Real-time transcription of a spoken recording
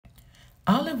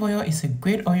Olive oil is a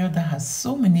great oil that has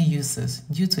so many uses.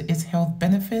 Due to its health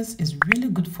benefits, it's really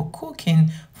good for cooking,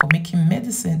 for making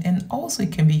medicine, and also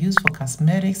it can be used for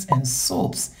cosmetics and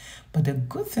soaps. But the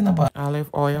good thing about olive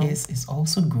oil is it's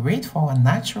also great for our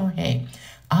natural hair.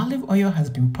 Olive oil has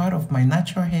been part of my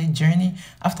natural hair journey.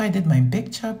 After I did my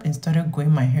big chop and started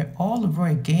growing my hair all over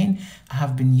again, I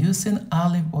have been using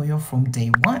olive oil from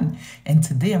day one. And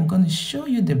today I'm going to show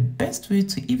you the best way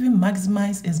to even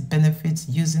maximize its benefits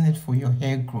using it for your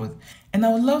hair growth. And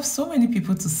I would love so many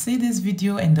people to see this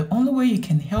video, and the only way you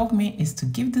can help me is to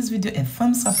give this video a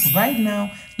thumbs up right now.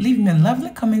 Leave me a lovely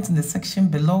comment in the section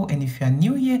below, and if you are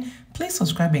new here, please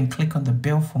subscribe and click on the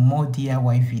bell for more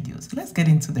DIY videos. Let's get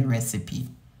into the recipe.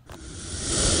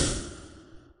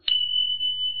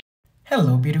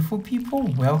 Hello beautiful people,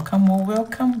 welcome or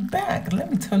welcome back.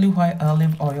 Let me tell you why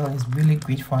olive oil is really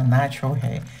great for our natural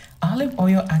hair. Olive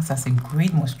oil acts as a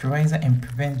great moisturizer and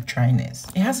prevents dryness.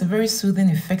 It has a very soothing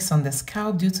effect on the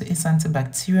scalp due to its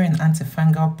antibacterial and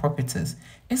antifungal properties.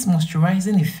 Its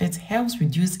moisturizing effect helps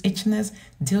reduce itchiness,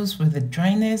 deals with the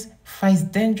dryness, fights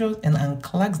dandruff, and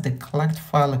unclogs the clogged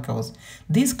follicles.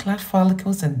 These clogged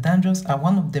follicles and dandruff are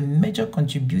one of the major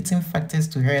contributing factors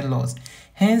to hair loss.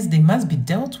 Hence, they must be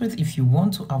dealt with if you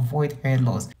want to avoid hair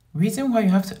loss. Reason why you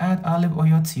have to add olive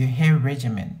oil to your hair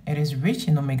regimen. It is rich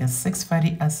in omega-6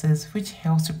 fatty acids, which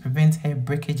helps to prevent hair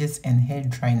breakages and hair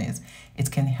dryness.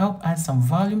 It can help add some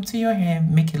volume to your hair,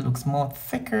 make it look more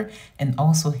thicker and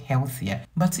also healthier.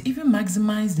 But to even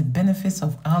maximize the benefits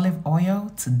of olive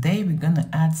oil, today we're going to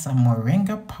add some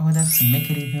moringa powder to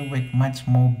make it even work much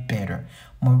more better.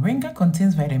 Moringa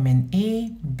contains vitamin A,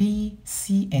 B,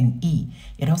 C, and E.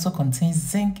 It also contains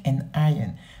zinc and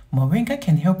iron. Moringa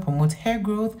can help promote hair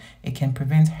growth, it can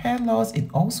prevent hair loss, it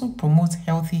also promotes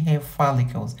healthy hair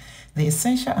follicles. The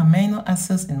essential amino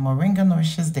acids in moringa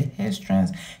nourishes the hair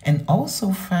strands and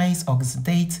also fights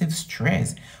oxidative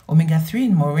stress. Omega-3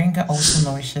 in moringa also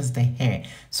nourishes the hair.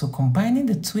 So combining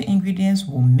the two ingredients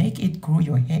will make it grow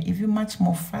your hair even much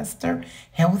more faster,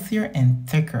 healthier, and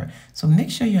thicker. So make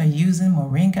sure you are using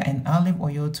moringa and olive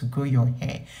oil to grow your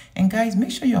hair. And guys,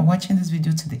 make sure you are watching this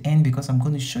video to the end because I'm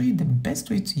going to show you the best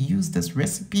way to use this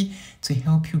recipe to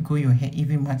help you grow your hair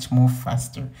even much more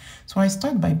faster. So I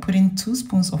start by putting 2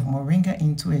 spoons of moringa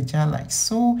into a jar like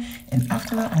so, and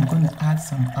after that I'm going to add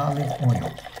some olive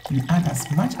oil. You add as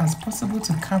much as possible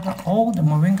to cover all the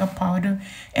moringa powder,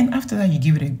 and after that you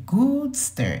give it a good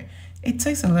stir. It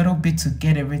takes a little bit to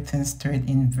get everything stirred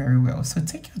in very well, so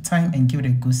take your time and give it a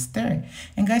good stir.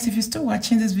 And guys, if you're still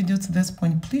watching this video to this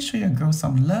point, please show your girl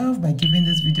some love by giving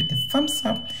this video a thumbs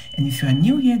up. And if you are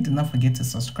new here, do not forget to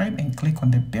subscribe and click on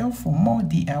the bell for more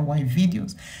DIY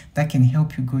videos that can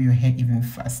help you grow your hair even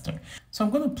faster. So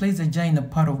I'm going to place the jar in a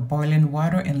pot of boiling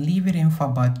water and leave it in for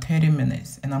about 30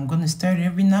 minutes. And I'm going to stir it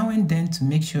every now and then to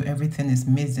make sure everything is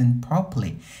mixed in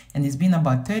properly. And it's been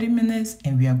about 30 minutes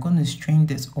and we are going to strain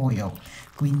this oil.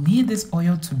 We need this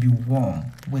oil to be warm.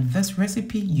 With this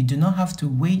recipe, you do not have to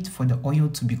wait for the oil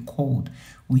to be cold.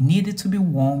 We need it to be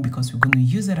warm because we're going to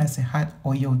use it as a hot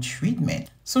oil treatment.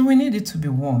 So we need it to be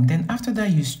warm. Then after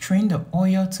that, you strain the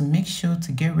oil to make sure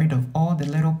to get rid of all the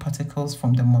little particles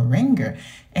from the moringa.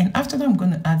 And after that, I'm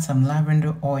going to add some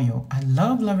lavender oil. I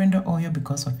love lavender oil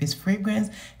because of its fragrance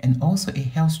and also it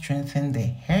helps strengthen the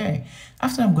hair.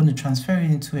 After, I'm going to transfer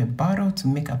it into a bottle to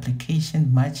make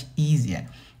application much easier.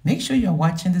 Make sure you're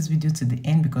watching this video to the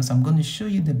end because I'm going to show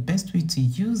you the best way to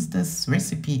use this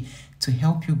recipe to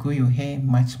help you grow your hair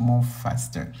much more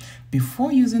faster.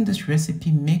 Before using this recipe,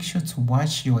 make sure to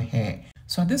wash your hair.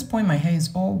 So at this point, my hair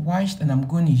is all washed and I'm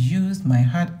going to use my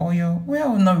hot oil.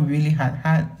 Well, not really hot,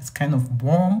 it's kind of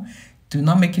warm. Do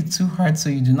not make it too hard so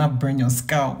you do not burn your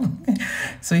scalp.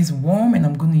 So it's warm and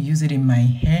I'm going to use it in my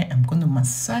hair. I'm going to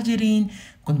massage it in.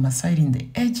 I'm going to massage it in the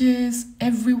edges,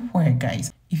 everywhere,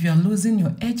 guys. If you are losing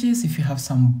your edges, if you have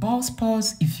some bald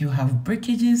spots, if you have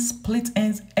breakages, split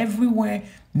ends everywhere,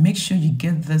 make sure you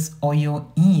get this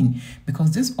oil in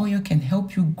because this oil can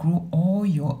help you grow all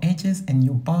your edges and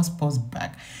your bald spots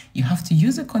back. You have to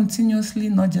use it continuously,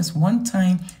 not just one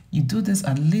time. You do this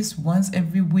at least once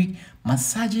every week.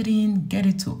 Massage it in, get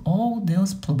it to all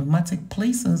those problematic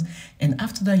places, and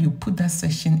after that you put that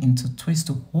section into twist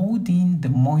to hold in the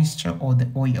moisture or the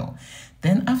oil.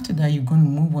 Then after that, you're going to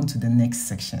move on to the next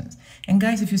sections. And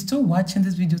guys, if you're still watching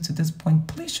this video to this point,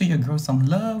 please show your girl some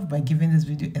love by giving this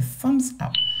video a thumbs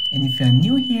up. And if you're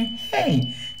new here,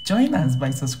 hey, Join us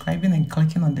by subscribing and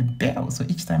clicking on the bell so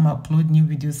each time I upload new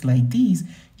videos like these,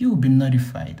 you will be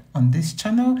notified. On this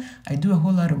channel, I do a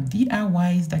whole lot of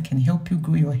DIYs that can help you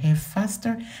grow your hair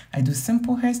faster. I do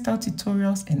simple hairstyle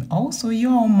tutorials, and also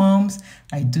your moms,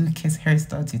 I do kids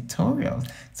hairstyle tutorials.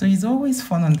 So it's always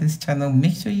fun on this channel.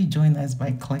 Make sure you join us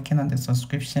by clicking on the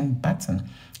subscription button.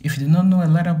 If you do not know a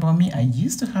lot about me, I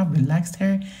used to have relaxed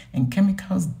hair and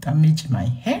chemicals damaged my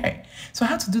hair. So I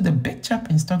had to do the big chop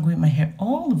and start growing my hair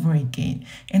all over again.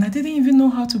 And I didn't even know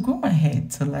how to grow my hair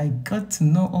till I got to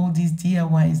know all these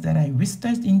DIYs that I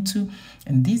researched into.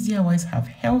 And these DIYs have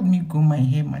helped me grow my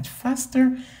hair much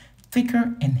faster,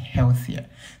 thicker, and healthier.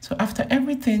 So after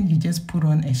everything, you just put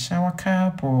on a shower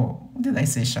cap, or did I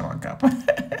say shower cap?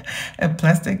 A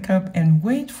plastic cup, and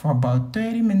wait for about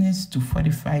 30 minutes to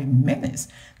 45 minutes.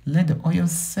 Let the oil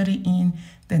settle in.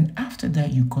 Then after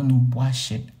that, you're gonna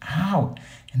wash it out.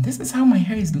 And this is how my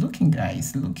hair is looking,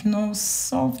 guys. Looking all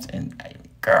soft, and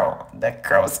girl, the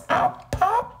curls are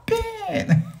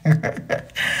popping.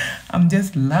 I'm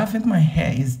just loving my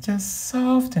hair. It's just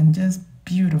soft and just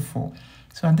beautiful.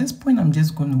 So at this point, I'm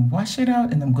just going to wash it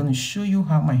out, and I'm going to show you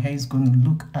how my hair is going to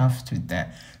look after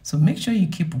that. So make sure you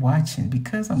keep watching,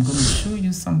 because I'm going to show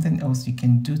you something else you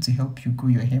can do to help you grow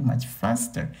your hair much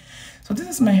faster. So this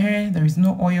is my hair. There is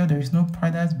no oil, there is no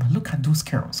product, but look at those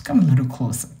curls. Come a little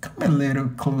closer. Come a little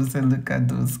closer. Look at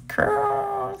those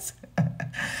curls.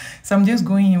 So I'm just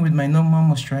going in with my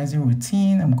normal moisturizing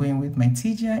routine. I'm going with my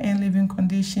TGI leave-in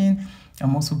condition.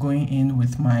 I'm also going in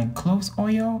with my cloves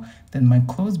oil, then my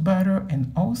cloves butter,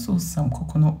 and also some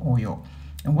coconut oil.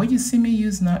 And what you see me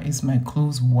use now is my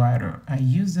cloves water. I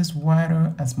use this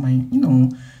water as my,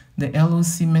 the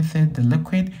LOC method, the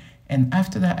liquid. And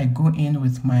after that, I go in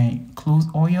with my cloves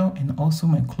oil and also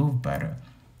my clove butter.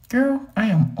 Girl, I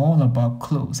am all about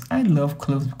cloves. I love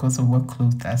cloves because of what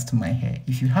cloves does to my hair.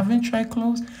 If you haven't tried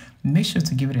cloves, make sure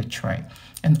to give it a try.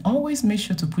 And always make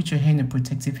sure to put your hair in a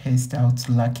protective hairstyle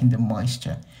to lock in the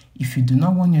moisture. If you do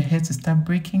not want your hair to start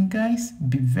breaking, guys,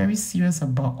 be very serious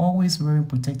about always wearing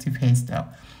protective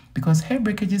hairstyle, because hair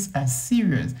breakages are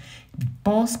serious.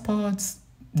 Bald spots,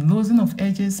 losing of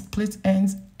edges, split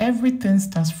ends, everything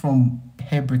starts from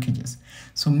hair breakages.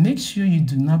 So make sure you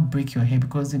do not break your hair,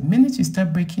 because the minute you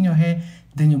start breaking your hair,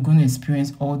 then you're going to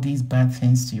experience all these bad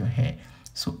things to your hair.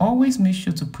 So always make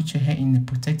sure to put your hair in a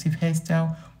protective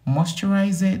hairstyle.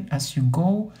 Moisturize it as you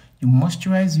go. You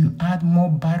moisturize, you add more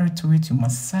butter to it, you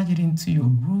massage it into your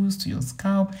roots, to your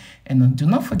scalp. And do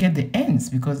not forget the ends,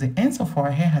 because the ends of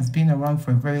our hair has been around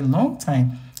for a very long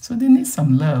time. So they need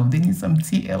some love, they need some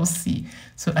TLC.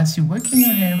 So as you work in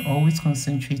your hair, always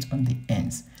concentrate on the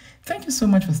ends. Thank you so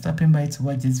much for stopping by to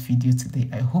watch this video today.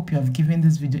 I hope you have given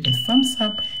this video a thumbs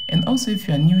up, and also if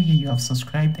you are new here, you have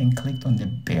subscribed and clicked on the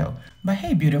bell. But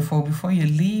hey beautiful, before you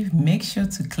leave, make sure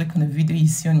to click on the video you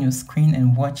see on your screen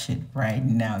and watch it right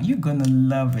now. You're gonna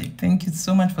love it. Thank you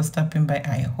so much for stopping by.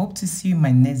 I hope to see you in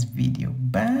my next video.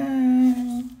 Bye.